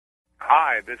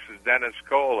Hi, this is Dennis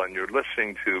Cole, and you're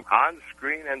listening to On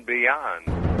Screen and Beyond.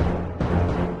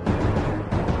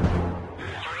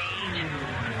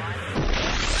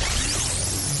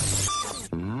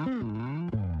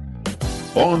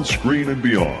 On Screen and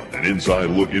Beyond, an inside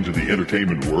look into the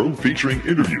entertainment world featuring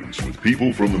interviews with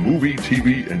people from the movie,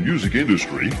 TV, and music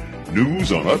industry,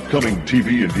 news on upcoming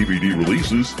TV and DVD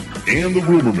releases, and the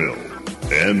rumor mill.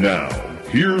 And now,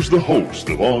 here's the host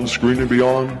of On Screen and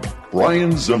Beyond,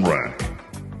 Brian Zemrak.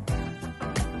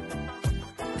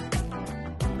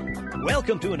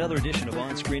 Welcome to another edition of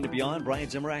On Screen and Beyond. Brian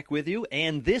Zemrak with you,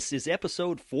 and this is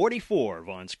episode 44 of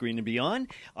On Screen and Beyond.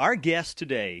 Our guest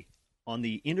today on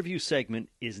the interview segment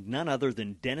is none other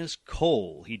than Dennis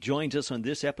Cole. He joins us on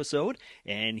this episode,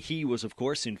 and he was, of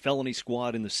course, in Felony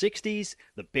Squad in the 60s,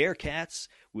 the Bearcats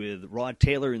with Rod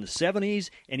Taylor in the 70s,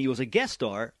 and he was a guest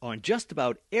star on just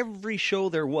about every show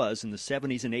there was in the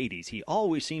 70s and 80s. He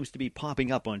always seems to be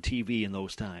popping up on TV in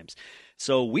those times.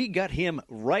 So we got him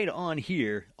right on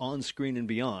here, On Screen and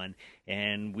Beyond,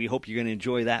 and we hope you're going to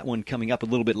enjoy that one coming up a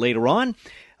little bit later on.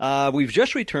 We've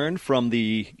just returned from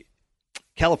the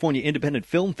California Independent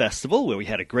Film Festival, where we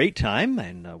had a great time,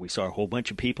 and we saw a whole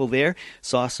bunch of people there,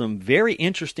 saw some very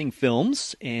interesting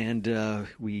films, and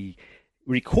we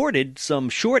recorded some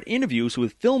short interviews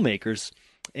with filmmakers,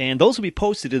 and those will be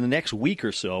posted in the next week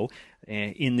or so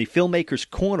in the Filmmakers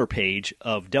Corner page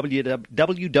of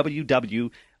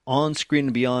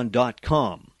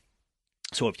www.onscreenandbeyond.com.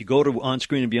 So if you go to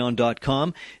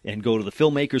onscreenandbeyond.com and go to the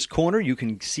Filmmakers Corner, you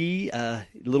can see a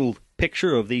little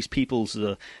picture of these people's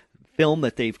film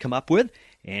that they've come up with,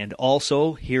 and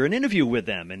also hear an interview with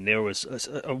them. And there was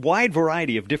a wide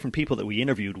variety of different people that we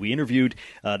interviewed.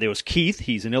 There was Keith,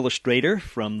 he's an illustrator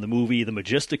from the movie The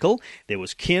Majistical. There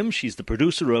was Kim, she's the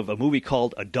producer of a movie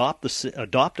called Adopt a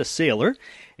Sailor.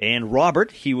 And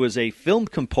Robert, he was a film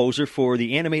composer for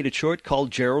the animated short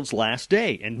called Gerald's Last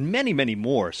Day, and many, many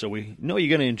more. So we know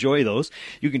you're going to enjoy those.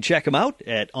 You can check them out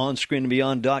at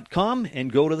onscreenandbeyond.com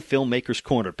and go to the Filmmakers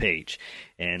Corner page.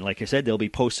 And like I said, they'll be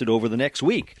posted over the next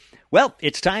week. Well,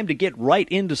 it's time to get right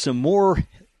into some more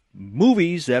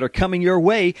movies that are coming your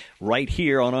way right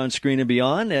here on Screen and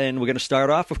Beyond. And we're going to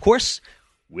start off, of course,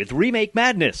 with Remake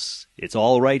Madness. It's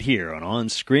all right here on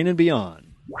Screen and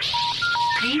Beyond.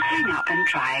 Please hang up and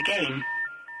try again.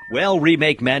 Well,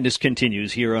 Remake Madness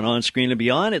continues here on Screen and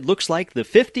Beyond. It looks like the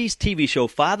 50s TV show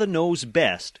Father Knows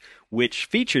Best, which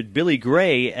featured Billy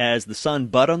Gray as the son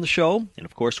Bud on the show. And,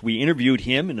 of course, we interviewed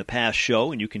him in the past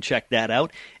show, and you can check that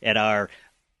out at our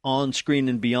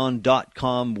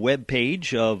onscreenandbeyond.com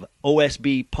webpage of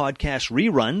OSB podcast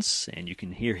reruns, and you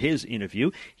can hear his interview.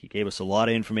 He gave us a lot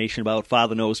of information about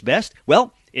Father Knows Best.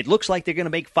 Well, it looks like they're going to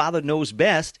make Father Knows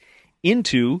Best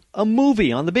into a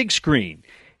movie on the big screen.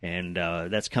 And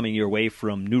that's coming your way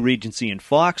from New Regency and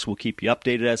Fox. We'll keep you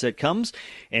updated as it comes.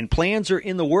 And plans are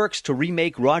in the works to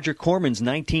remake Roger Corman's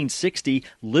 1960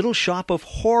 Little Shop of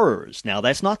Horrors. Now,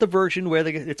 that's not the version where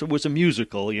it was a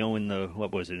musical, in the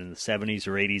 70s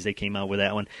or 80s they came out with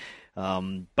that one.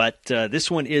 But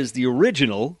this one is the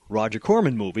original Roger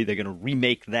Corman movie. They're going to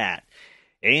remake that.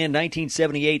 And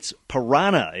 1978's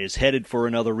Piranha is headed for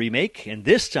another remake, and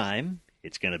this time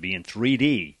it's going to be in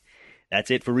 3D. That's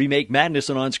it for Remake Madness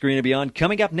on Screen and Beyond.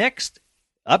 Coming up next,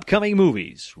 upcoming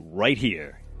movies right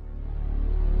here.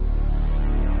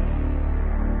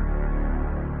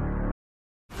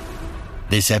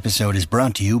 This episode is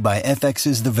brought to you by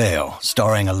FX's The Veil,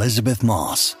 starring Elizabeth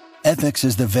Moss.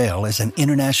 FX's The Veil is an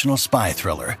international spy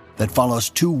thriller that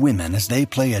follows two women as they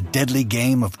play a deadly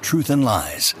game of truth and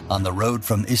lies on the road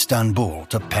from Istanbul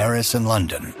to Paris and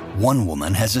London. One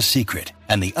woman has a secret,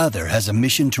 and the other has a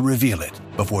mission to reveal it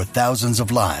before thousands of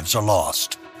lives are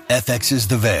lost. FX's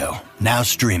The Veil, now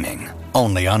streaming,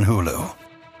 only on Hulu.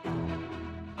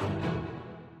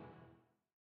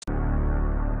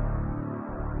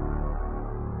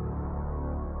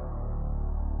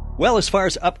 Well, as far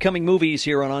as upcoming movies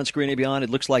here on Screen and Beyond, it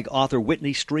looks like author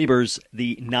Whitney Strieber's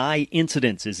The Nye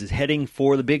Incidents is heading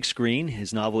for the big screen.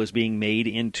 His novel is being made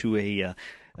into a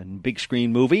big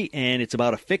screen movie, and it's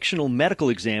about a fictional medical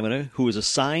examiner who is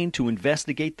assigned to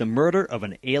investigate the murder of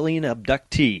an alien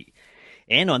abductee.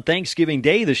 And on Thanksgiving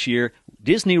Day this year,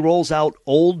 Disney rolls out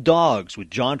Old Dogs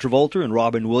with John Travolta and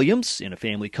Robin Williams in a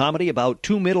family comedy about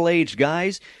two middle-aged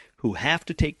guys who have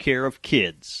to take care of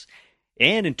kids.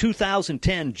 And in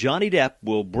 2010, Johnny Depp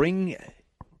will bring,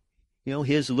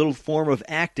 his little form of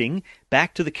acting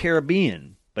back to the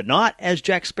Caribbean, but not as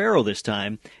Jack Sparrow this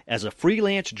time, as a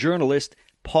freelance journalist,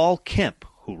 Paul Kemp,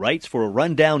 who writes for a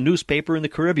rundown newspaper in the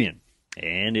Caribbean.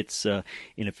 And it's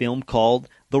in a film called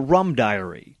The Rum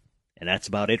Diary. And that's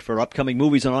about it for upcoming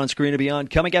movies on Screen and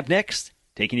Beyond. Coming up next,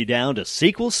 taking you down to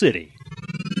Sequel City.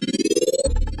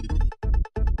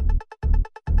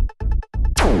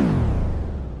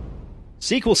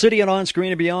 Sequel City on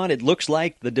Screen and Beyond, it looks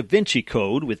like The Da Vinci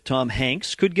Code with Tom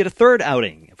Hanks could get a third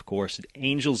outing. Of course,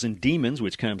 Angels and Demons,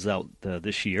 which comes out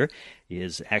this year,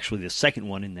 is actually the second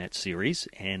one in that series.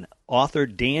 And author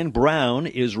Dan Brown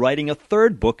is writing a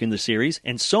third book in the series,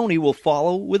 and Sony will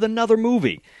follow with another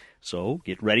movie. So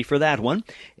get ready for that one.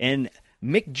 And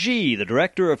Mick G., the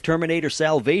director of Terminator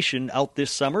Salvation, out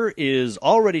this summer, is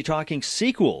already talking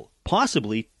sequel,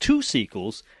 possibly 2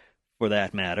 sequels for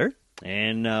that matter.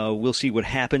 And we'll see what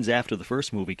happens after the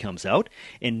first movie comes out.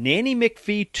 And Nanny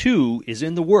McPhee 2 is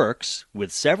in the works,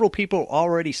 with several people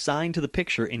already signed to the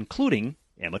picture, including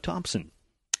Emma Thompson.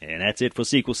 And that's it for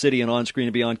Sequel City and On Screen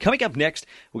and Beyond. Coming up next,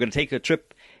 we're going to take a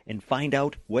trip and find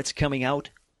out what's coming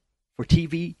out for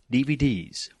TV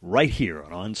DVDs right here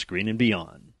on Screen and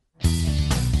Beyond.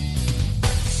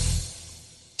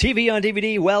 TV on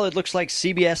DVD, well, it looks like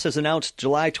CBS has announced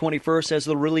July 21st as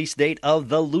the release date of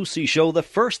The Lucy Show, the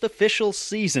first official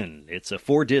season. It's a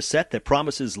 4-disc set that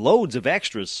promises loads of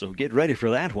extras, so get ready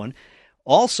for that one.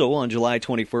 Also on July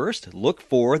 21st, look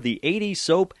for the 80s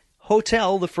soap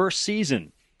Hotel, the first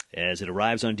season, as it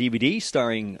arrives on DVD,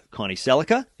 starring Connie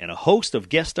Selica and a host of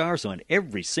guest stars on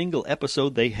every single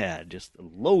episode they had. Just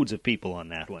loads of people on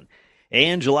that one.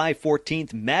 And July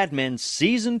 14th, Mad Men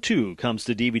Season 2 comes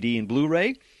to DVD and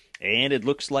Blu-ray. And it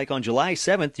looks like on July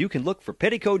 7th, you can look for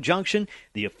Petticoat Junction,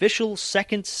 the official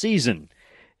second season,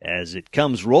 as it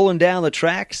comes rolling down the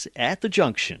tracks at the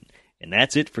junction. And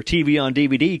that's it for TV on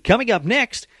DVD. Coming up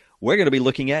next, we're going to be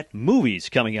looking at movies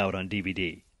coming out on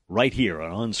DVD, right here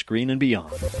on Screen and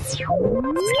Beyond.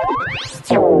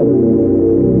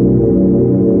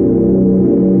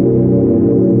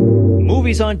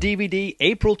 Movies on DVD,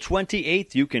 April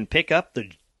 28th, you can pick up The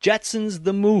Jetsons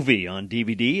the Movie on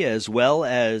DVD, as well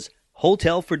as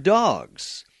Hotel for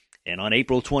Dogs. And on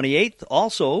April 28th,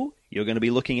 also, you're going to be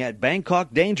looking at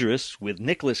Bangkok Dangerous with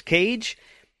Nicolas Cage.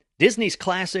 Disney's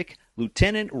classic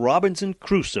Lieutenant Robinson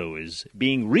Crusoe is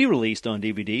being re-released on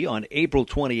DVD on April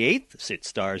 28th. It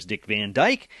stars Dick Van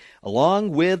Dyke, along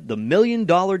with The $1 Million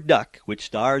Duck, which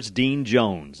stars Dean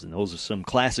Jones. And those are some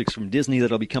classics from Disney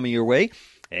that'll be coming your way.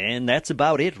 And that's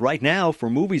about it right now for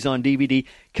movies on DVD.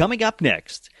 Coming up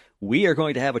next, we are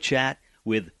going to have a chat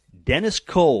with Dennis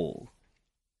Cole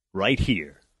right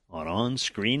here on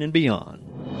Screen and Beyond.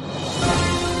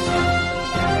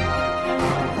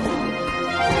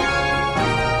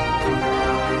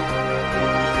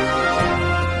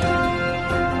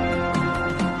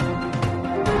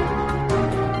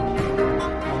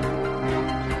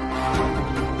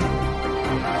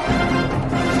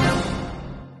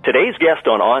 Today's guest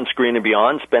on Screen and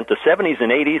Beyond spent the 70s and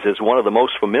 80s as one of the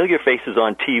most familiar faces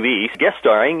on TV, guest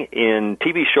starring in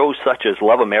TV shows such as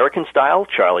Love American Style,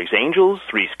 Charlie's Angels,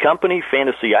 Three's Company,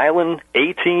 Fantasy Island,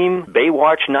 A-Team,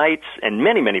 Baywatch Nights, and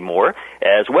many, many more,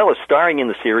 as well as starring in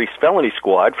the series Felony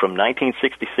Squad from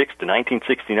 1966 to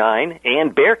 1969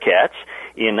 and Bearcats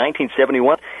in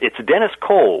 1971. It's Dennis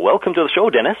Cole. Welcome to the show,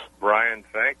 Dennis. Brian,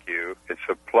 thank you. It's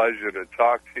a pleasure to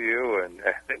talk to you, and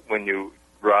I think when you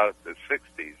brought up the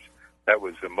 60s, that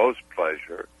was the most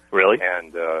pleasure. Really?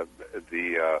 And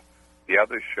the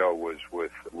other show was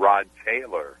with Rod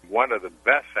Taylor, one of the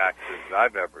best actors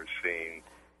I've ever seen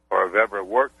or have ever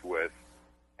worked with.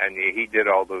 And he did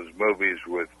all those movies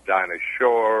with Dinah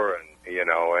Shore, and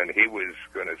and he was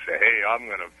going to say, "Hey, I'm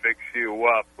going to fix you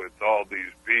up with all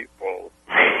these people,"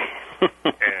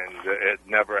 and it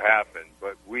never happened.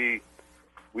 But we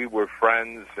were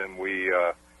friends, and we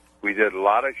did a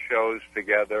lot of shows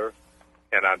together.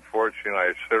 And unfortunately,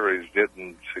 our series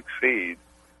didn't succeed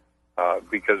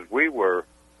because we were,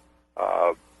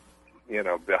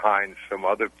 behind some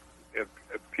other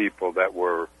people that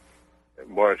were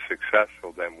more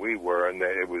successful than we were, and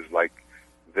it was like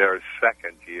their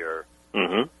second year.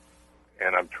 Mm-hmm.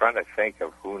 And I'm trying to think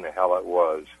of who in the hell it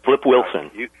was. Flip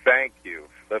Wilson. Thank you,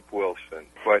 Flip Wilson.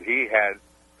 But he had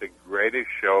the greatest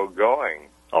show going.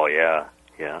 Oh, yeah,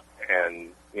 yeah.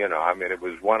 And it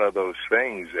was one of those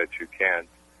things that you can't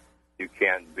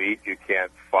beat, you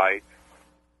can't fight,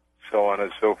 so on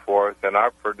and so forth. And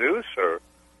our producer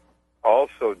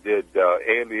also did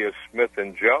Alias Smith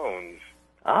and Jones.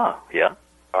 Ah, yeah.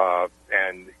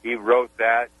 And he wrote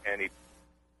that, and he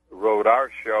wrote our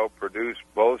show, produced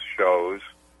both shows,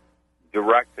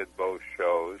 directed both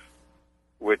shows,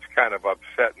 which kind of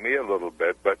upset me a little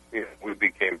bit, but we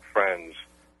became friends.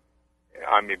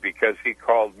 Because he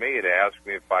called me to ask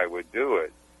me if I would do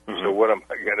it. Mm-hmm. So what am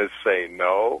I going to say?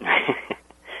 No?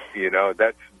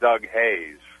 That's Doug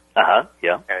Hayes. Uh-huh,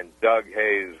 yeah. And Doug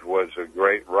Hayes was a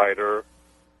great writer,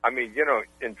 I mean,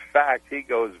 in fact, he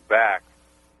goes back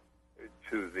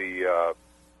to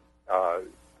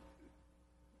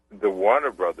the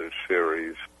Warner Brothers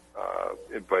series,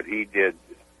 but he did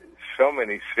so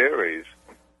many series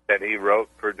that he wrote,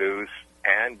 produced,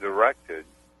 and directed,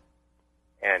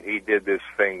 and he did this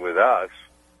thing with us,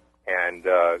 and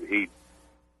he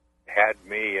had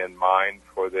me in mind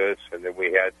for this, and then we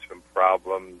had some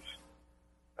problems,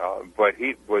 but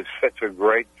he was such a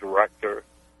great director,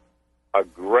 a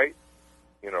great,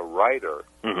 writer.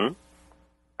 Mm-hmm.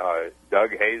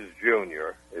 Doug Hayes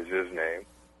Jr. is his name.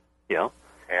 Yeah.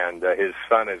 And his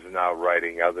son is now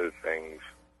writing other things.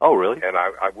 Oh, really? And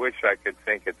I wish I could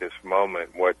think at this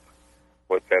moment what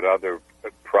that other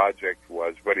project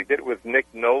was. But he did it with Nick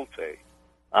Nolte.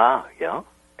 Ah, yeah.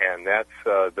 And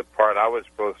that's the part I was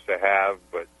supposed to have,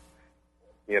 but,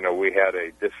 we had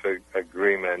a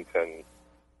disagreement and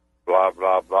blah,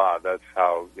 blah, blah. That's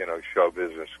how, show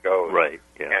business goes. Right,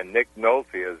 yeah. And Nick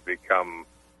Nolte has become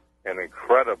an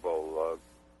incredible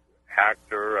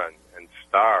actor and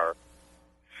star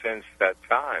since that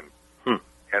time.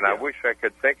 And I wish I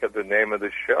could think of the name of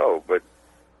the show, but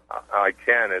I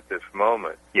can't at this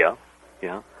moment. Yeah,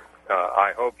 yeah.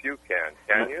 I hope you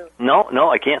can you? No,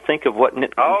 I can't think of what...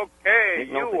 Okay,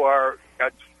 you are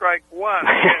at strike one,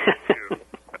 aren't you?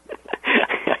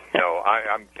 No,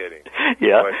 I'm kidding.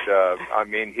 Yeah. But,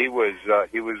 he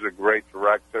was a great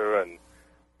director, and,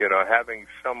 having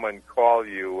someone call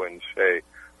you and say,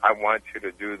 I want you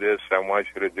to do this, I want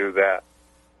you to do that,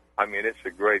 it's a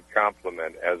great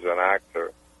compliment as an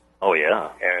actor. Oh, yeah.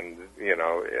 And,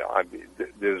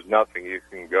 there's nothing you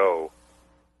can go,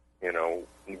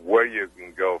 where you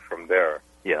can go from there.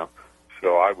 Yeah.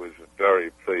 So I was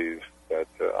very pleased that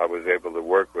I was able to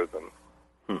work with him.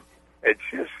 It's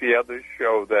just the other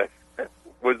show that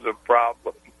was a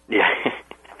problem. Yeah.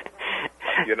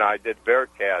 I did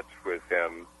Bearcats with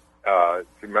him. Do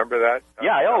you remember that?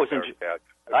 Yeah, I always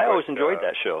enjoyed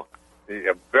that show.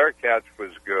 Yeah, Bearcats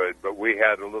was good, but we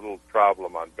had a little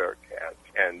problem on Bearcats.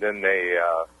 And then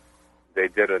they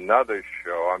did another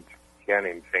show. I can't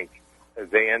even think.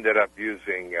 They ended up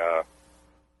using,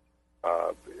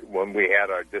 when we had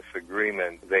our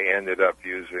disagreement, they ended up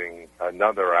using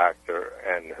another actor,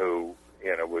 and who,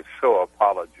 was so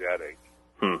apologetic.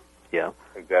 Yeah.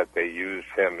 That they used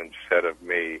him instead of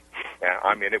me.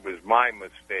 It was my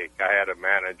mistake. I had a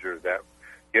manager that,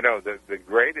 the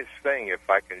greatest thing, if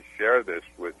I can share this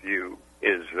with you,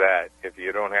 is that if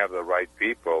you don't have the right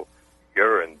people,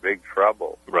 you're in big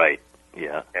trouble. Right,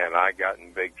 yeah. And I got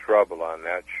in big trouble on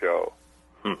that show.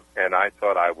 And I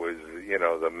thought I was,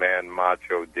 the man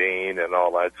Macho Dean and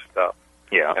all that stuff.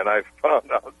 Yeah. And I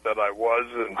found out that I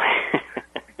wasn't,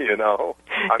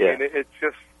 it's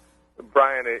just,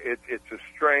 Brian, it's a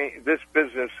strange, this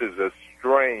business is a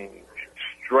strange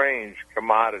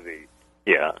commodity.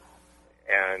 Yeah.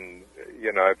 And,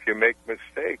 if you make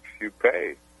mistakes, you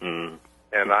pay. Mm.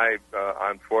 And I,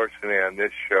 unfortunately, on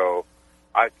this show,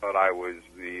 I thought I was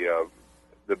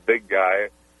the big guy,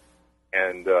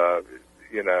 and,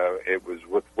 it was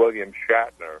with William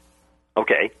Shatner.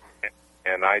 Okay.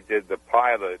 And I did the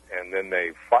pilot, and then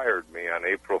they fired me on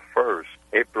April 1st,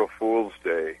 April Fool's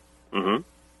Day. Mm-hmm.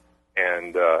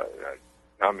 And,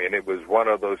 it was one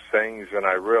of those things, and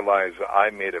I realized I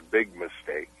made a big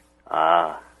mistake.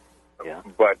 Ah, yeah.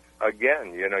 But,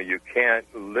 again, you can't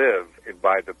live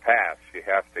by the past. You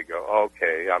have to go,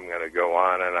 okay, I'm going to go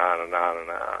on and on and on and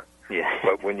on. Yeah.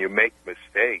 But when you make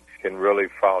mistakes, you can really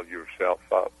foul yourself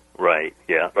up. Right,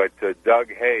 yeah. But Doug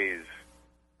Hayes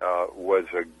was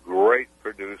a great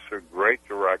producer, great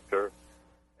director,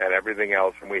 and everything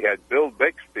else. And we had Bill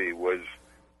Bixby was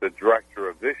the director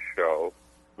of this show.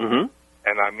 Mm-hmm.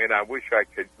 And, I wish I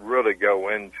could really go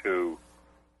into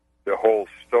the whole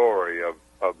story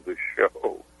of the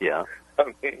show. Yeah.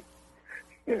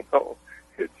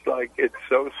 It's like, it's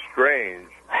so strange,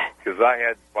 because I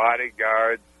had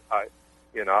bodyguards.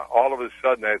 All of a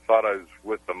sudden I thought I was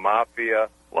with the mafia.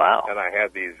 Wow. And I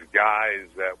had these guys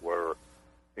that were,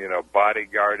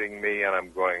 bodyguarding me, and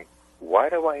I'm going, why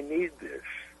do I need this?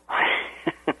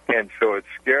 And so it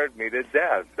scared me to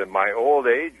death. And my old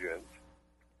agent,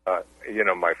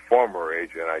 my former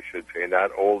agent, I should say,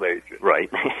 not old agent, right,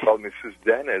 told me, says,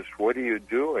 Dennis, what are you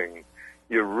doing?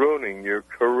 You're ruining your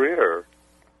career.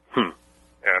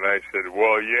 And I said,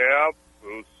 well, yeah,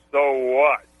 so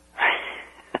what?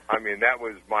 That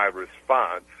was my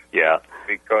response. Yeah.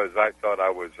 Because I thought I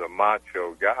was a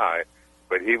macho guy.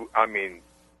 But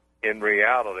in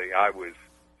reality, I was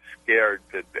scared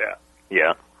to death.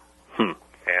 Yeah.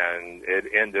 And it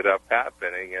ended up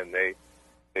happening, and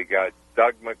they got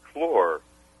Doug McClure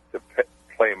to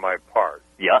play my part.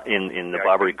 Yeah, in the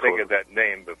Barbary I couldn't think of that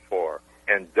name before.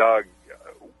 And Doug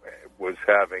was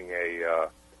having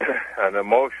an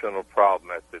emotional problem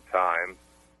at the time,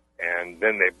 and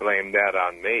then they blamed that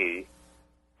on me.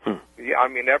 Yeah, I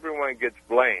mean, everyone gets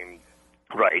blamed.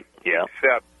 Right, yeah.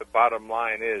 Except the bottom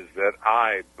line is that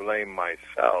I blame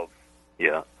myself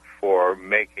for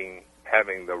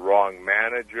having the wrong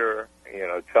manager,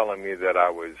 telling me that I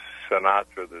was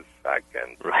Sinatra the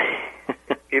Second.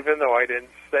 Right. Even though I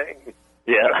didn't sing.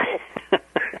 Yeah.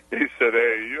 He said,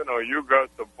 hey, you got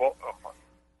the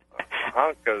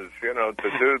honkas, to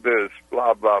do this,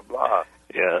 blah, blah, blah.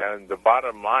 Yeah. And the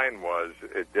bottom line was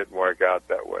it didn't work out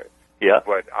that way. Yeah.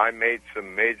 But I made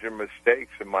some major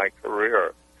mistakes in my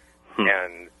career,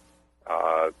 and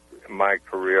my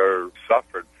career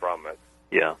suffered from it.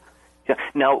 Yeah. Yeah.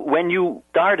 Now, when you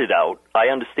started out, I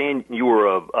understand you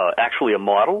were actually a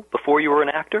model before you were an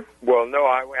actor? Well, no,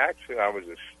 I was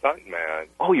a stuntman.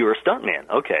 Oh, you were a stuntman.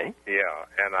 Okay. Yeah,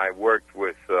 and I worked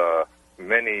with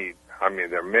many,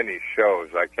 there are many shows.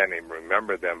 I can't even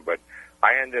remember them, but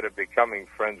I ended up becoming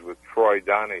friends with Troy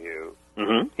Donahue.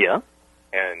 Mm-hmm. Yeah.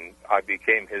 And I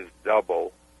became his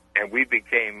double, and we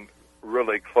became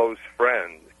really close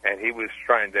friends, and he was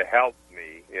trying to help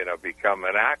me, become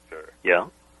an actor. Yeah.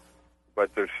 But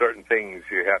there's certain things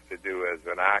you have to do as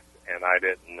an actor, and I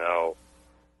didn't know,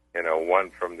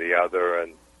 one from the other,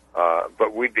 and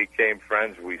but we became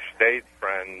friends. We stayed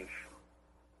friends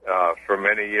for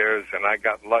many years, and I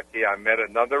got lucky. I met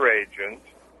another agent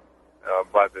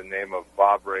by the name of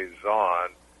Bob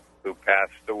Razon, who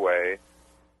passed away.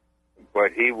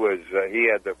 But he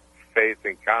had the faith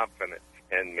and confidence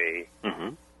in me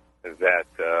that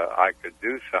I could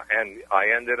do so. And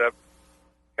I ended up,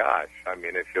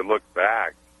 if you look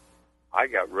back, I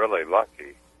got really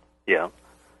lucky. Yeah.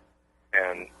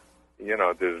 And,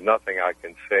 there's nothing I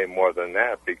can say more than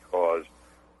that, because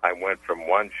I went from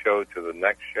one show to the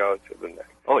next show to the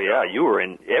next. Oh yeah, you were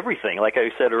in everything. Like I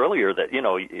said earlier, that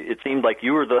it seemed like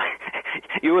you were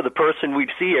the person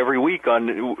we'd see every week on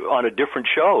a different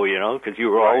show. Because you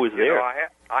were always there.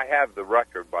 I have the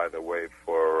record, by the way,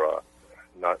 for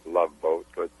not Love Boat,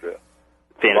 but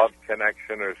Love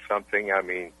Connection or something. I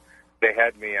mean, they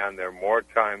had me on there more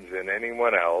times than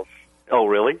anyone else. Oh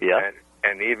really? Yeah.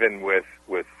 And even with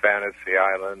Fantasy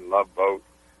Island, Love Boat.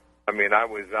 I mean, I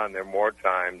was on there more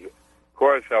times. Of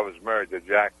course, I was married to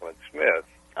Jacqueline Smith.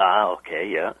 Ah, okay,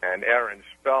 yeah. And Aaron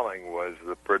Spelling was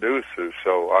the producer,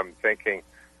 so I'm thinking,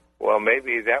 well,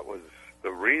 maybe that was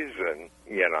the reason.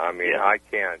 I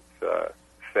can't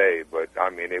say, but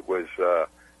it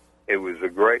was a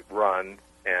great run,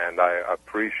 and I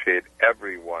appreciate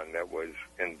everyone that was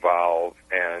involved.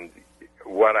 And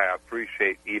what I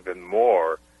appreciate even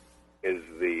more is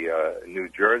the New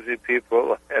Jersey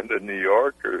people and the New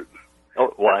Yorkers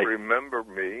that remember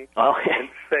me and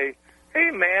say, hey,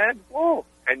 man, whoa.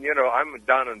 And, I'm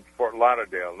down in Fort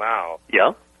Lauderdale now.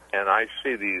 Yeah. And I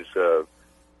see these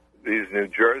New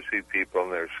Jersey people,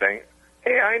 and they're saying,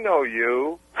 hey, I know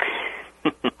you.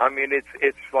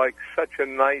 It's like such a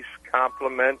nice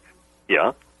compliment.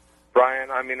 Yeah. Brian,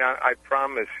 I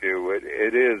promise you,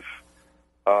 it is,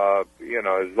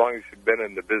 as long as you've been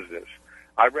in the business.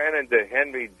 I ran into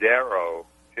Henry Darrow.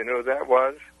 Do you know who that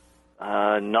was?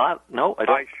 No, I don't.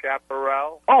 By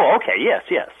Chaparral. Oh, okay, yes.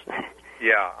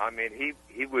 Yeah,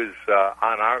 he was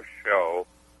on our show,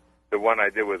 the one I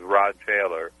did with Rod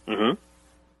Taylor. Mm-hmm.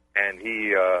 And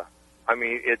he,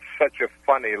 it's such a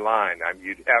funny line.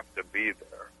 You'd have to be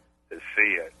there to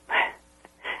see it.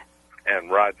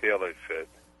 And Rod Taylor said,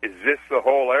 is this the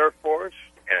whole Air Force?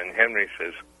 And Henry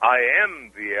says, I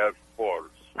am the Air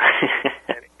Force.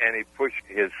 and he pushed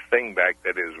his thing back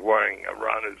that he was wearing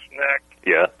around his neck.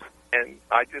 Yeah. And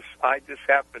I just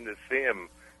happened to see him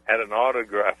at an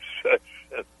autograph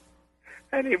session,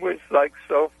 and he was like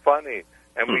so funny.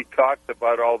 And we talked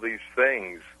about all these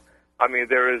things.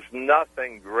 There is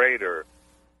nothing greater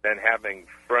than having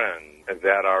friends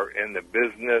that are in the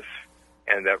business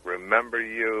and that remember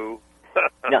you.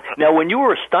 Now, when you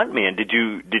were a stuntman, did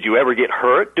you ever get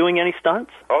hurt doing any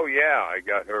stunts? Oh yeah, I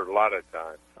got hurt a lot of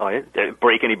times. Oh, yeah? Did it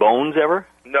break any bones ever?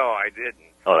 No, I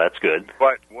didn't. Oh, that's good.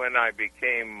 But when I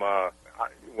became,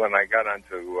 when I got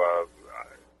onto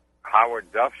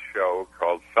Howard Duff's show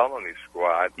called Felony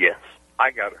Squad, yes,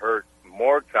 I got hurt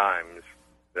more times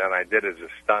than I did as a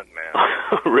stuntman.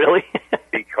 Really?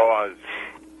 Because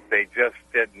they just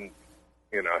didn't,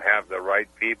 have the right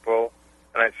people.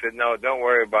 And I said, no, don't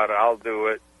worry about it. I'll do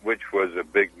it, which was a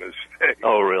big mistake.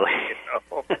 Oh, really?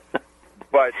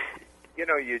 But,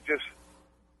 you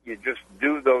just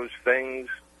do those things.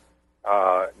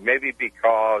 Maybe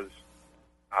because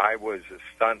I was a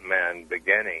stuntman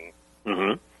beginning,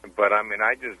 Mm-hmm. But, I mean,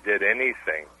 I just did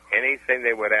anything. Anything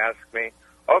they would ask me,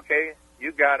 okay,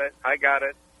 you got it, I got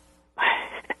it.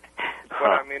 But,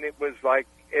 I mean, it was a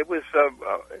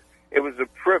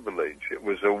privilege. It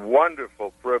was a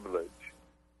wonderful privilege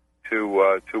to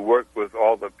work with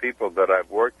all the people that I've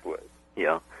worked with.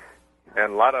 Yeah.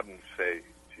 And a lot of them say,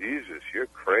 Jesus, you're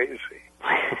crazy.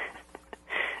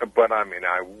 But, I mean,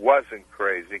 I wasn't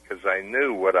crazy because I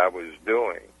knew what I was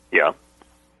doing. Yeah.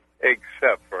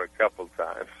 Except for a couple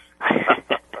times.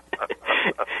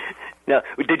 Now,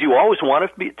 did you always want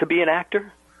to be an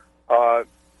actor?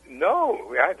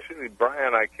 No. Actually,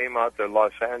 Brian, I came out to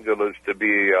Los Angeles to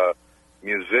be a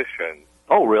musician.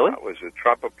 Oh, really? I was a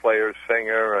trumpet player,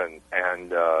 singer,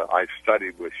 and I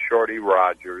studied with Shorty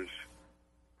Rogers.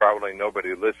 Probably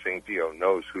nobody listening to you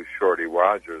knows who Shorty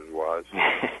Rogers was.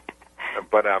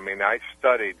 But, I mean, I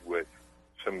studied with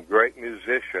some great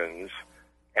musicians,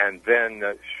 and then,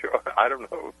 I don't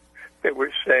know, they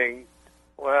were saying,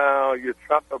 well, your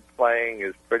trumpet playing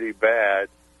is pretty bad,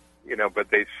 but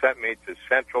they sent me to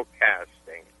Central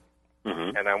Casting,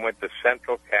 mm-hmm. and I went to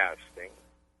Central Casting,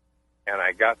 and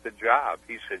I got the job.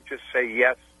 He said, just say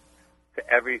yes to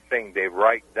everything they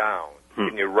write down.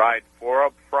 Can you ride 4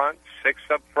 up front, 6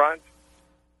 up front?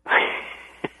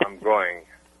 I'm going,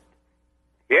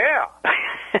 yeah.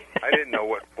 I didn't know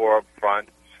what 4 up front,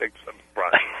 6 up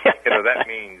front. That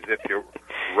means if you're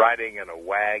riding in a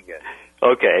wagon.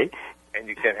 Okay. And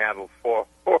you can handle 4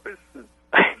 horses, 6.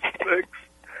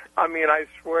 I mean, I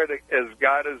swear to as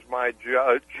God is my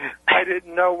judge, I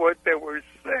didn't know what they were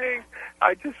saying.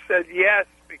 I just said yes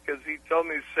because he told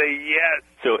me to say yes.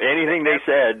 So anything they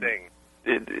said.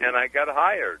 And I got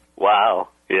hired. Wow.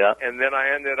 Yeah. And then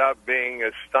I ended up being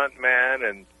a stuntman,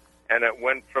 and it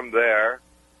went from there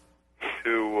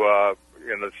to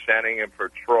standing in for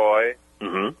Troy.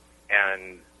 Mm-hmm.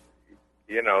 And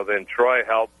then Troy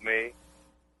helped me,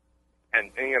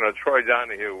 and Troy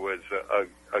Donahue was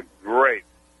a great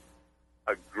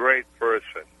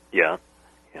person. Yeah.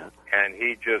 Yeah. And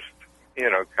he just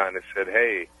kind of said,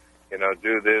 hey,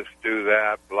 do this, do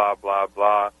that, blah blah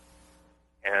blah.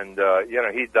 And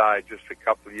he died just a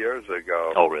couple of years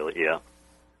ago. Oh, really? Yeah.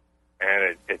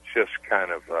 And it's just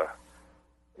kind of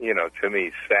to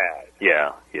me sad.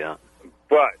 Yeah. Yeah.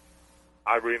 But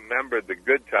I remember the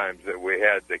good times that we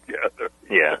had together.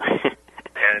 Yeah.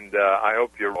 And I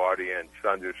hope your audience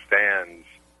understands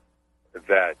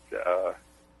that,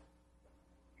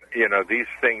 these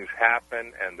things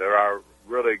happen, and there are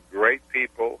really great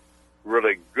people,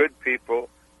 really good people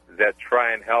that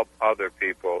try and help other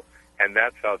people, and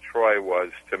that's how Troy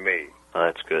was to me. Oh,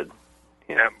 that's good.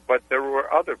 Yeah. But there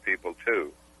were other people,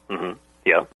 too. Mm-hmm.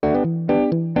 Yeah.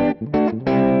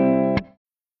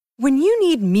 When you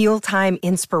need mealtime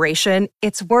inspiration,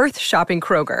 it's worth shopping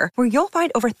Kroger, where you'll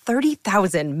find over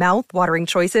 30,000 mouth-watering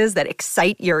choices that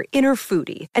excite your inner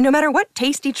foodie. And no matter what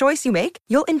tasty choice you make,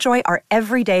 you'll enjoy our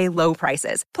everyday low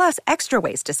prices, plus extra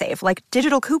ways to save, like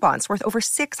digital coupons worth over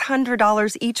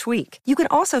 $600 each week. You can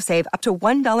also save up to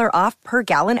 $1 off per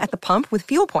gallon at the pump with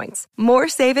fuel points. More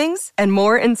savings and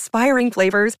more inspiring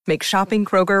flavors make shopping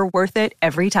Kroger worth it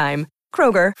every time.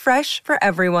 Kroger, fresh for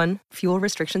everyone. Fuel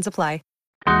restrictions apply.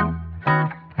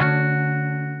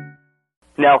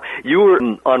 Now, you were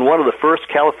on one of the first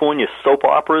California soap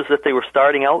operas that they were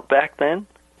starting out back then?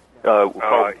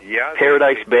 Yeah.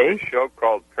 Paradise Bay? A show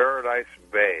called Paradise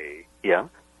Bay. Yeah.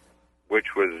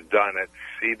 Which was done at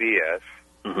CBS.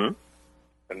 Mm-hmm.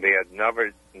 And they had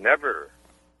never,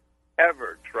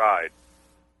 ever tried,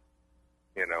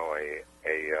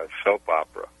 a soap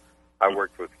opera. I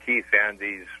worked with Keith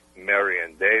Andes,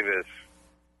 Marion Davis,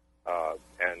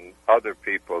 and other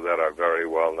people that are very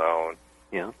well known.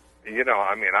 Yeah.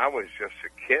 I was just a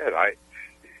kid. I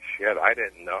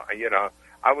didn't know.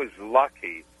 I was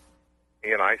lucky.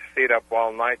 I stayed up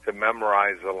all night to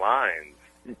memorize the lines.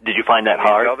 Did you find that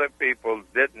hard? Other people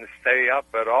didn't stay up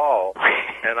at all,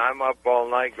 and I'm up all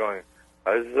night going,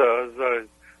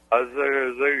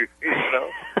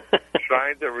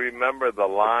 trying to remember the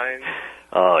lines.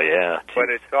 Oh, yeah. Jeez. But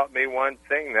it taught me one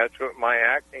thing. That's what my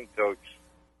acting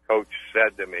coach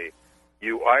said to me.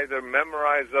 You either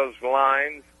memorize those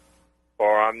lines,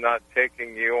 or I'm not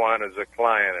taking you on as a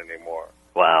client anymore.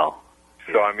 Wow.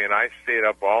 So, I stayed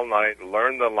up all night,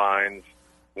 learned the lines,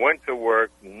 went to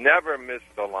work, never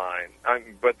missed a line.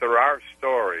 But there are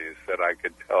stories that I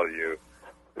could tell you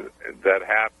that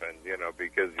happened,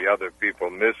 because the other people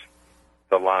missed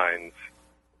the lines.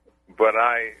 But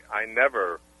I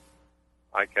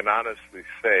can honestly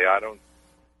say,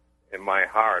 in my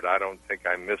heart, I don't think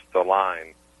I missed a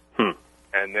line.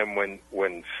 And then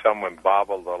when someone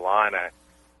bobbled a line,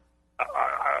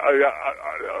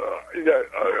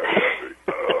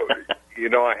 you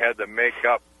know, I had to make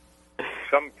up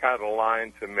some kind of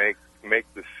line to make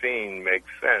the scene make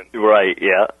sense. Right,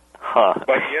 yeah. Huh.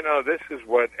 But, you know, this is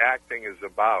what acting is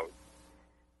about.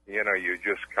 You know, you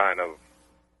just kind of,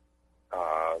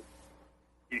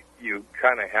 you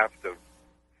kind of have to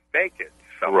fake it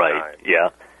sometimes. Right, yeah.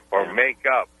 Or make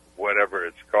up whatever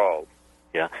it's called.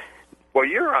 Yeah. Well,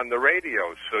 you're on the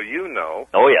radio, so you know.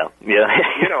 Oh, yeah, yeah.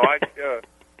 You know,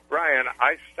 Brian,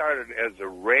 I started as a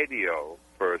radio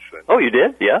person. Oh, you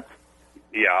did? Yeah?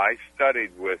 Yeah, I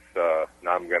studied with,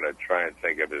 now I'm going to try and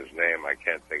think of his name. I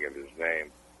can't think of his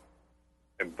name.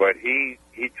 But he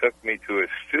took me to a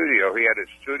studio. He had a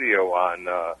studio on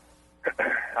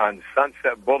on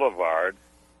Sunset Boulevard,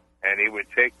 and he would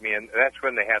take me in. That's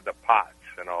when they had the pots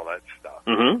and all that stuff.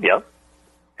 Mm-hmm, yeah.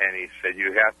 And he said,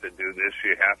 you have to do this,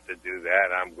 you have to do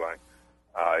that. I'm going,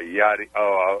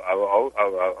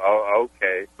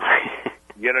 okay.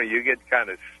 You know, you get kind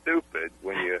of stupid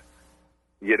when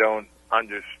you don't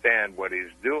understand what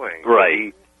he's doing.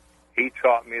 Right. He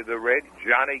taught me the radio.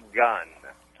 Johnny Gunn.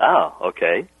 Oh,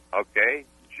 okay. Okay,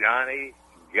 Johnny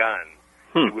Gunn.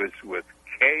 He was with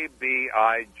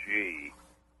KBIG.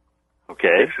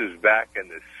 Okay. This is back in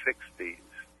the 60s.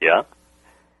 Yeah.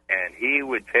 And he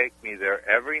would take me there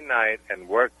every night and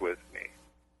work with me.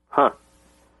 Huh.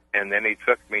 And then he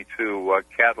took me to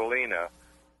Catalina,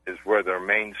 is where their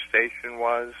main station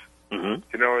was. Mm-hmm. Do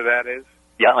you know where that is?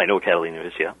 Yeah, I know what Catalina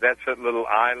is, yeah. That's a little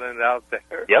island out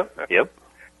there. Yep, yep.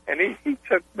 And he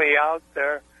took me out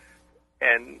there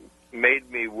and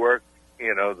made me work,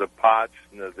 you know, the pots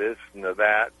and the this and the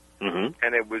that. Mm-hmm.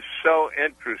 And it was so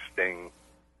interesting.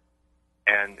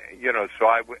 And, you know, so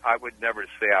I would never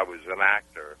say I was an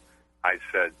actor. I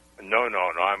said, no,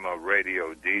 I'm a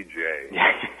radio DJ.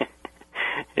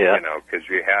 Yeah. You know, because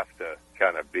you have to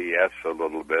kind of BS a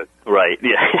little bit. Right,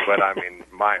 yeah. But, I mean,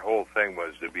 my whole thing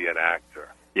was to be an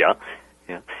actor. Yeah,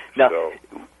 yeah. Now, so,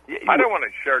 I don't want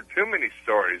to share too many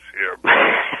stories here, but...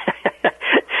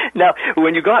 Now,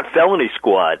 when you got Felony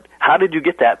Squad, how did you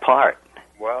get that part?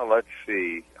 Well, let's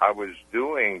see. I was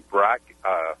doing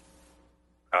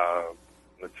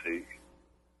let's see.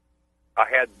 I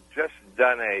had just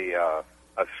done a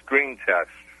screen test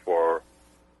for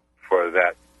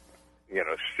that, you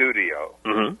know, studio.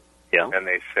 Mm-hmm. Yeah. And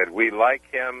they said, we like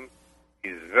him.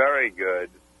 He's very good,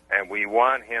 and we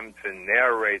want him to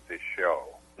narrate the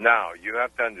show. Now, you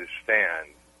have to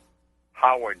understand,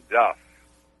 Howard Duff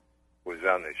was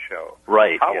on the show.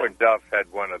 Right. Howard Duff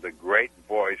had one of the great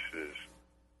voices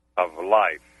of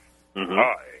life. Mm-hmm.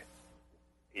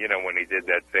 You know, when he did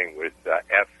that thing with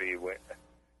Effie,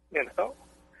 you know.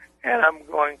 And I'm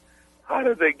going, how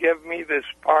did they give me this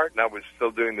part? And I was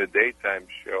still doing the daytime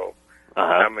show. Uh-huh.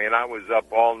 I mean, I was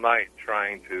up all night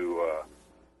trying to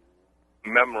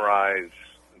memorize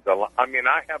I mean,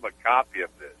 I have a copy of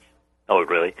this. Oh,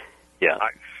 really? Yeah.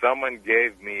 Someone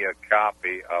gave me a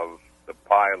copy of the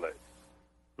pilot.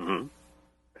 Mm-hmm.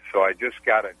 So I just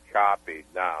got it copied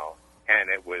now, and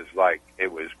it was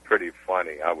pretty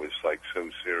funny. I was like so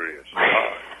serious.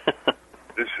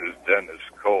 This is Dennis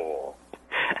Cole,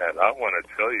 and I want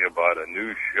to tell you about a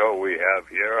new show we have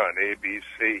here on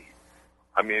ABC.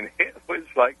 I mean, it was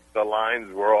like the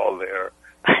lines were all there,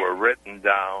 were written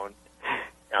down.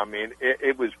 I mean,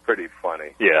 it was pretty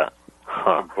funny. Yeah.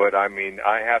 Huh. But, I mean,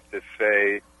 I have to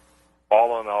say,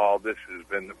 all in all, this has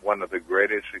been one of the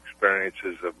greatest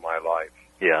experiences of my life.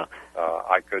 Yeah.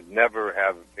 I could never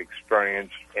have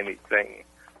experienced anything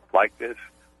like this.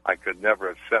 I could never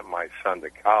have sent my son to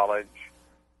college.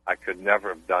 I could never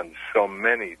have done so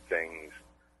many things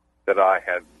that I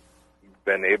have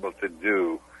been able to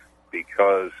do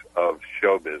because of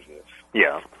show business.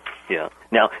 Yeah. Yeah.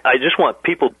 Now, I just want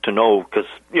people to know, because,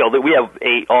 you know, that we have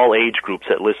all age groups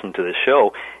that listen to the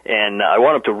show, and I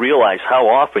want them to realize how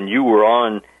often you were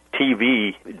on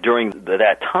TV during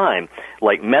that time.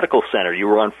 Like Medical Center, you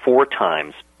were on 4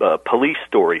 times, Police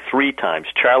Story 3 times,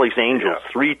 Charlie's Angels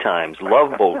 3 times,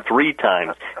 Love Boat 3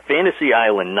 times, Fantasy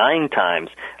Island 9 times.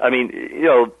 I mean, you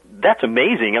know, that's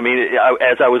amazing. I mean,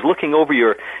 as I was looking over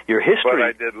your history... But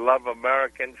I did Love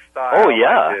American Style. Oh,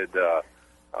 yeah. I did...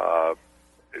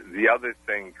 the other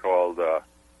thing called,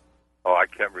 I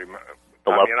can't remember.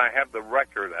 I have the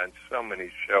record on so many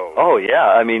shows. Oh yeah,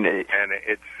 I mean, and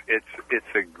it's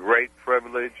a great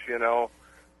privilege, you know,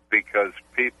 because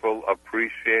people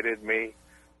appreciated me,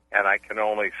 and I can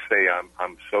only say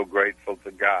I'm so grateful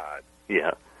to God.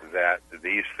 Yeah. That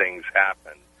these things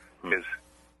happened, because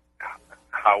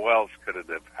how else could it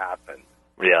have happened?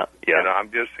 Yeah, yeah. You know,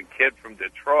 I'm just a kid from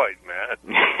Detroit, man.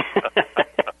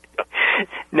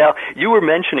 Now, you were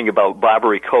mentioning about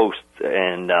Barbary Coast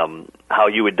and how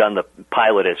you had done the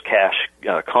pilot as Cash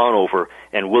Conover,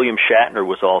 and William Shatner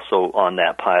was also on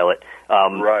that pilot.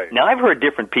 Right. Now, I've heard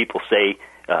different people say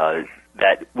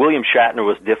that William Shatner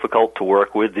was difficult to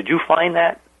work with. Did you find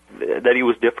that he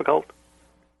was difficult?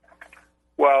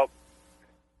 Well,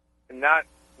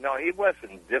 no, he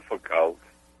wasn't difficult.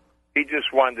 He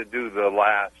just wanted to do the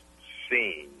last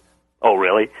scene. Oh,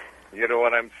 really? You know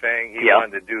what I'm saying? He Yeah.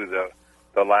 wanted to do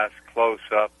the last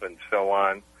close-up and so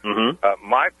on. Mm-hmm.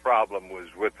 My problem was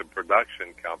with the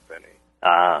production company.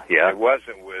 Yeah. It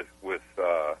wasn't with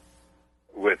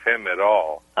him at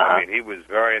all. Uh-huh. I mean, he was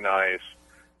very nice.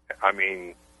 I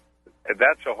mean,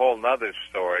 that's a whole nother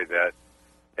story that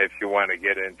if you want to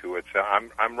get into it. So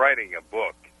I'm writing a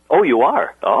book. Oh, you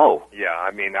are? Oh. Yeah,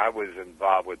 I mean, I was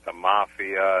involved with the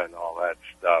mafia and all that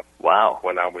stuff. Wow.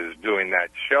 When I was doing that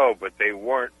show, but they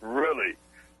weren't really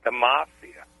the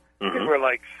mafia. Mm-hmm. They were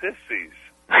like sissies.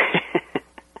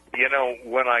 You know,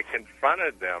 when I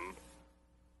confronted them,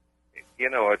 you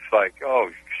know, it's like,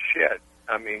 oh, shit.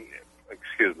 I mean,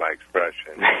 excuse my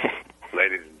expression,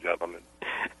 ladies and gentlemen.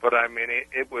 But, I mean,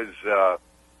 it was,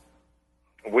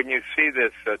 when you see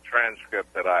this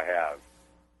transcript that I have,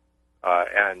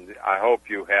 and I hope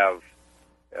you have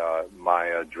my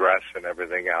address and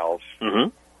everything else.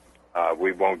 Mm-hmm.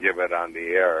 We won't give it on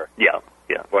the air. Yeah,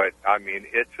 yeah. But, I mean,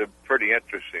 it's a pretty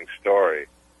interesting story.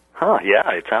 Huh,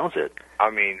 yeah, it sounds it. I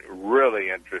mean, really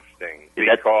interesting, Is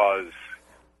that- because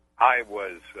I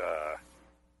was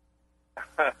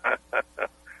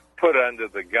put under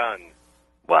the gun.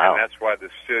 Wow. And that's why the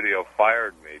studio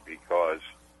fired me, because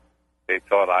they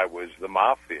thought I was the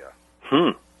mafia.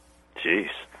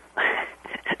 Jeez.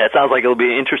 That sounds like it'll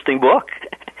be an interesting book.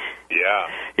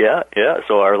 Yeah. Yeah.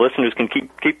 So our listeners can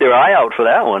keep their eye out for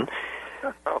that one.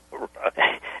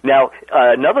 Right. Now,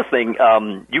 another thing,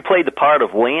 you played the part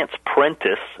of Lance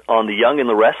Prentice on The Young and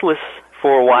the Restless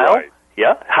for a while. Right.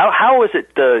 Yeah. How was it?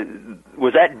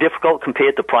 Was that difficult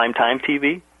compared to primetime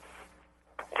TV?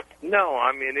 No,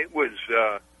 I mean, it was,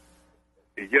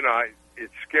 you know,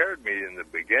 it scared me in the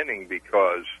beginning,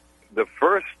 because the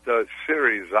first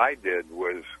series I did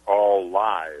was all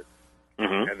live,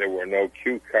 Mm-hmm. and there were no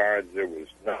cue cards, there was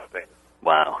nothing.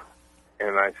 Wow.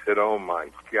 And I said, oh, my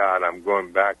God, I'm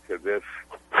going back to this.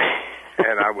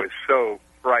 And I was so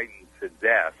frightened to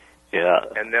death. Yeah.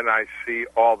 And then I see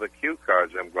all the cue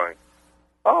cards. I'm going,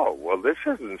 oh, well, this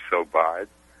isn't so bad.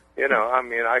 You know, I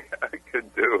mean, I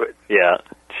could do it. Yeah.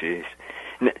 Jeez.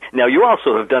 Now, you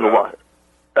also have done a lot.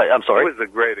 I'm sorry? It was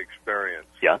a great experience.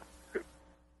 Yeah.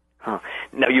 Huh.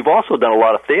 Now, you've also done a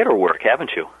lot of theater work,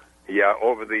 haven't you? Yeah,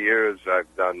 over the years, I've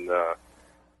done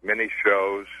many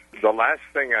shows. The last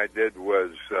thing I did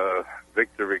was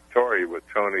Victor Victoria with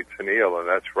Tony Tennille, and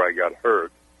that's where I got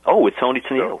hurt. Oh, with Tony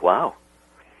Tennille. So, wow.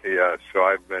 Yeah, so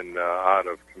I've been out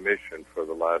of commission for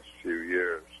the last few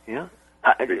years. Yeah.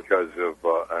 Because of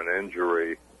an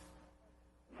injury.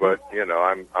 But, you know,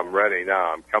 I'm ready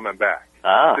now. I'm coming back.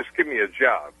 Just give me a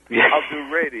job. Yeah. I'll do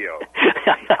radio.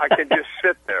 I can just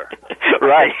sit there.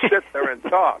 Right. I can sit there and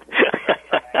talk.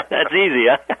 That's easy,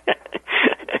 huh?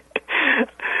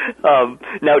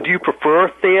 Now, do you prefer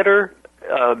theater,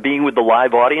 being with the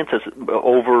live audience,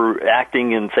 over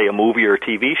acting in, say, a movie or a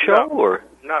TV show? No, or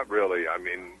not really. I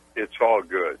mean, it's all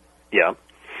good. Yeah.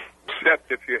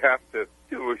 Except if you have to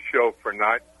do a show for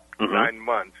 9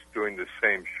 months doing the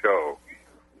same show.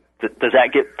 Does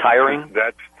that get tiring?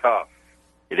 That's tough.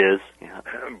 It is. Yeah.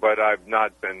 But I've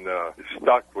not been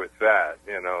stuck with that,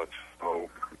 you know. So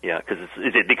yeah, because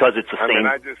is it because it's the same? I mean,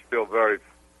 I just feel very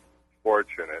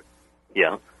fortunate.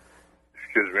 Yeah.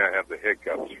 Excuse me, I have the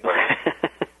hiccups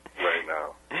right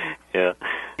now. Yeah.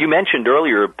 You mentioned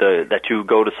earlier that you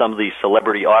go to some of these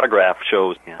celebrity autograph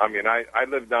shows. Yeah. I mean, I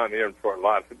live down here in Fort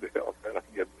Lauderdale, and I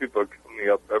get people coming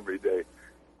up every day.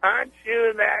 Aren't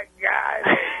you that guy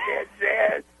that did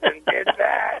this and did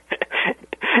that?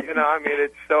 You know, I mean,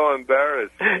 it's so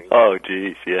embarrassing. Oh,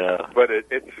 geez, yeah. But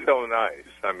it's so nice.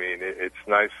 I mean, it's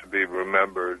nice to be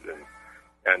remembered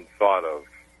and thought of.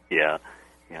 Yeah.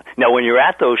 Yeah. Now, when you're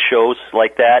at those shows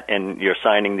like that and you're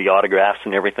signing the autographs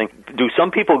and everything, do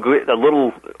some people get a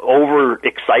little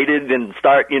overexcited and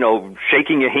start, you know,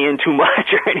 shaking your hand too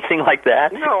much or anything like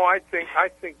that? No, I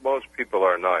think most people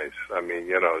are nice. I mean,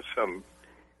 you know,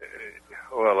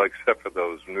 well, except for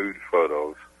those nude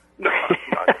photos. No, I'm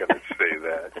not going to say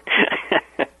that.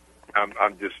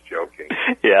 I'm just joking.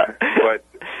 Yeah.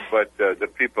 But the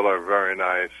people are very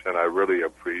nice, and I really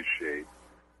appreciate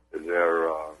their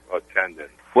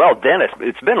attendance. Well, Dennis,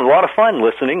 it's been a lot of fun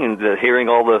listening and hearing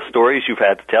all the stories you've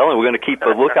had to tell, and we're going to keep a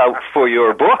lookout for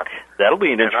your book. That'll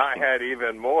be an interesting. And I had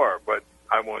even more, but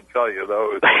I won't tell you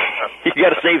those. You got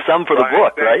to save some for the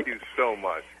book, right? Thank you so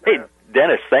much. Hey,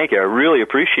 Dennis, thank you. I really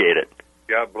appreciate it.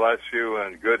 God bless you,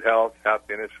 and good health,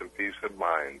 happiness, and peace of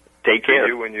mind. Take care. To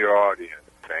you and your audience.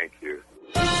 Thank you.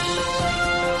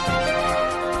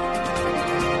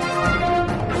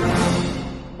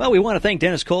 Well, we want to thank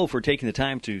Dennis Cole for taking the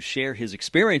time to share his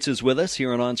experiences with us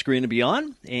here on Screen and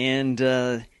Beyond.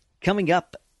 And coming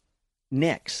up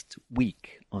next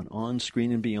week on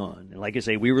Screen and Beyond, and like I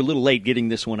say, we were a little late getting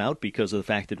this one out because of the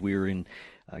fact that we were in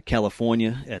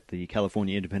California at the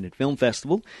California Independent Film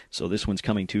Festival. So this one's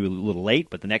coming to a little late,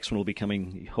 but the next one will be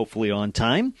coming hopefully on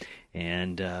time.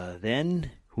 And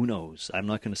then, who knows? I'm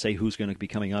not going to say who's going to be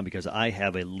coming on because I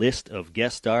have a list of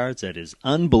guest stars that is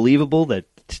unbelievable,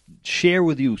 that share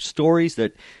with you stories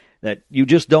that you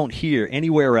just don't hear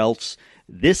anywhere else.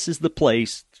 This is the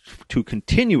place to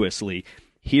continuously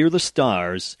hear the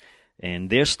stars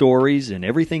and their stories and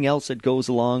everything else that goes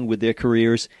along with their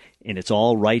careers, and it's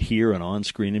all right here on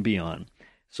Screen and Beyond.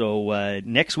 So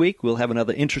next week we'll have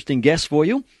another interesting guest for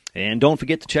you, and don't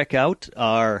forget to check out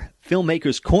our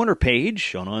Filmmakers Corner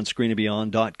page on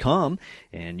onscreenandbeyond.com,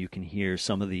 and you can hear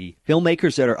some of the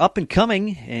filmmakers that are up and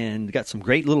coming, and got some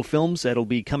great little films that'll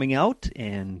be coming out,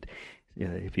 and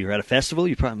if you're at a festival,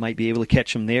 you probably might be able to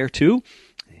catch them there too,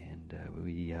 and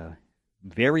we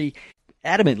very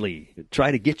adamantly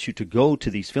try to get you to go to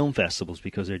these film festivals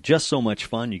because they're just so much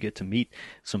fun. You get to meet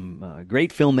some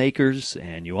great filmmakers,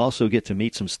 and you also get to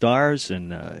meet some stars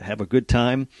and have a good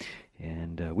time.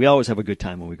 And we always have a good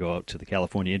time when we go out to the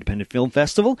California Independent Film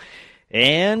Festival.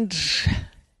 And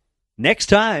next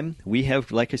time, we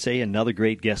have, like I say, another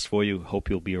great guest for you. Hope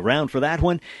you'll be around for that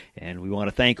one. And we want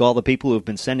to thank all the people who have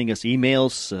been sending us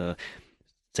emails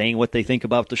saying what they think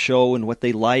about the show and what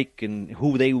they like and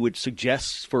who they would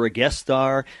suggest for a guest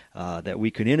star that we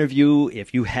could interview.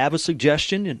 If you have a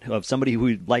suggestion of somebody who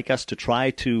would like us to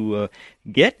try to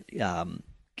get,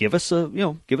 give us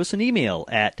an email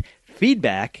at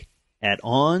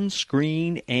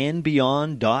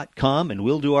feedback@onscreenandbeyond.com, and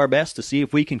we'll do our best to see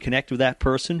if we can connect with that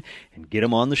person and get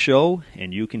them on the show,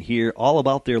 and you can hear all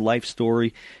about their life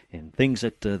story and things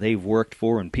that they've worked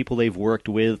for and people they've worked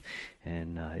with.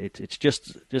 And it's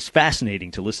just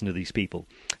fascinating to listen to these people.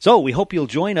 So we hope you'll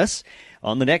join us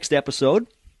on the next episode.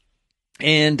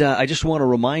 And I just want to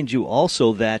remind you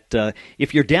also that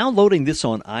if you're downloading this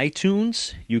on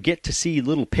iTunes, you get to see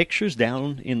little pictures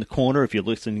down in the corner if you're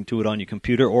listening to it on your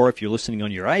computer, or if you're listening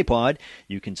on your iPod,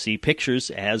 you can see pictures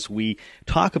as we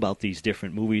talk about these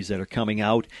different movies that are coming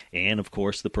out and, of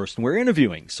course, the person we're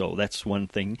interviewing. So that's one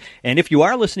thing. And if you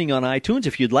are listening on iTunes,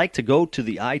 if you'd like to go to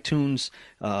the iTunes,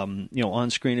 On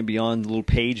Screen and Beyond little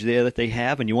page there that they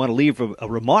have, and you want to leave a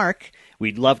remark,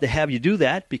 we'd love to have you do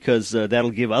that because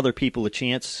that'll give other people a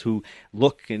chance who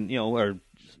look and, are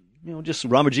just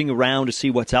rummaging around to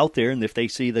see what's out there. And if they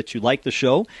see that you like the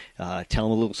show, tell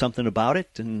them a little something about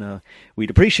it. And we'd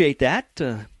appreciate that.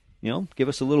 Give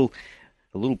us a little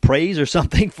praise or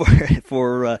something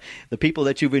for the people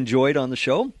that you've enjoyed on the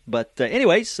show. But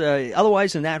anyways,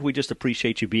 otherwise than that, we just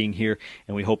appreciate you being here,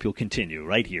 and we hope you'll continue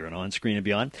right here on Screen and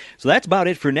Beyond. So that's about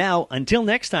it for now. Until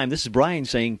next time, this is Brian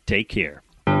saying take care.